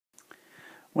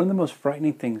One of the most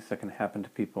frightening things that can happen to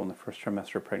people in the first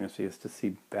trimester of pregnancy is to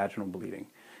see vaginal bleeding.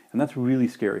 And that's really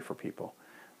scary for people.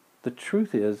 The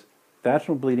truth is,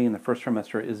 vaginal bleeding in the first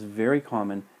trimester is very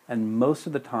common and most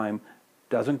of the time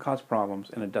doesn't cause problems,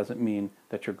 and it doesn't mean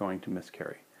that you're going to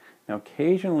miscarry. Now,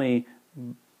 occasionally,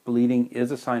 bleeding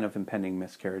is a sign of impending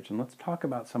miscarriage, and let's talk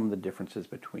about some of the differences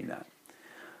between that.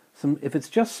 If it's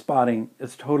just spotting,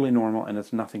 it's totally normal and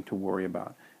it's nothing to worry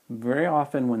about. Very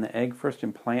often when the egg first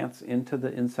implants into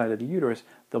the inside of the uterus,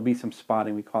 there'll be some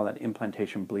spotting. We call that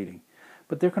implantation bleeding.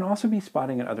 But there can also be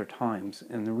spotting at other times,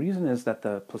 and the reason is that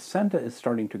the placenta is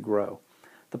starting to grow.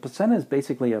 The placenta is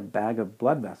basically a bag of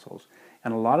blood vessels,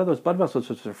 and a lot of those blood vessels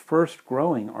which are first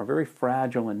growing are very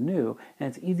fragile and new, and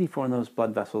it's easy for those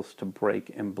blood vessels to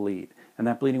break and bleed. And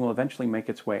that bleeding will eventually make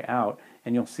its way out,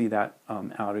 and you'll see that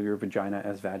out of your vagina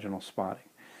as vaginal spotting.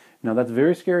 Now that's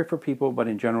very scary for people, but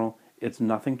in general, it's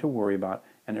nothing to worry about,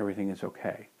 and everything is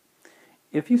okay.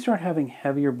 If you start having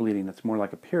heavier bleeding that's more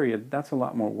like a period, that's a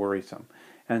lot more worrisome.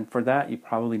 And for that, you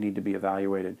probably need to be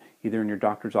evaluated either in your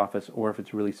doctor's office or if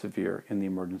it's really severe in the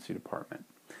emergency department.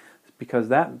 Because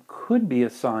that could be a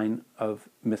sign of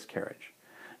miscarriage.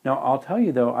 Now, I'll tell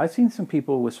you though, I've seen some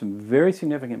people with some very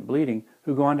significant bleeding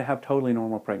who go on to have totally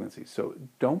normal pregnancies. So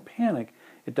don't panic.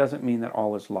 It doesn't mean that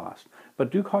all is lost.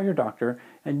 But do call your doctor,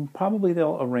 and probably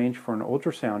they'll arrange for an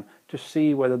ultrasound to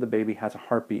see whether the baby has a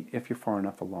heartbeat if you're far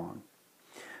enough along.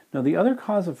 Now, the other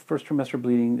cause of first trimester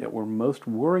bleeding that we're most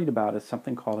worried about is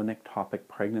something called an ectopic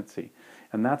pregnancy.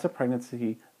 And that's a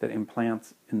pregnancy that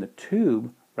implants in the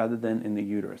tube rather than in the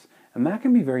uterus. And that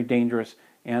can be very dangerous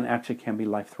and actually can be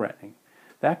life-threatening.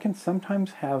 That can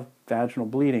sometimes have vaginal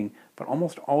bleeding, but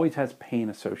almost always has pain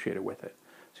associated with it.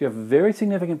 So you have very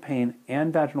significant pain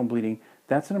and vaginal bleeding,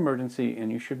 that's an emergency, and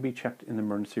you should be checked in the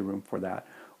emergency room for that.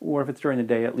 Or if it's during the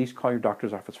day, at least call your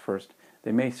doctor's office first.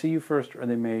 They may see you first, or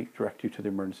they may direct you to the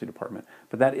emergency department.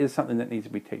 But that is something that needs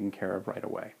to be taken care of right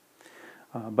away.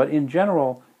 But in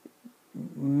general,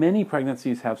 many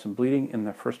pregnancies have some bleeding in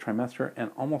the first trimester,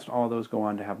 and almost all of those go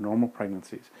on to have normal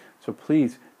pregnancies. So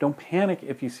please, don't panic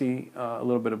if you see a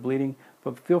little bit of bleeding,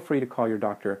 but feel free to call your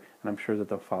doctor, and I'm sure that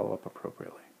they'll follow up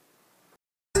appropriately.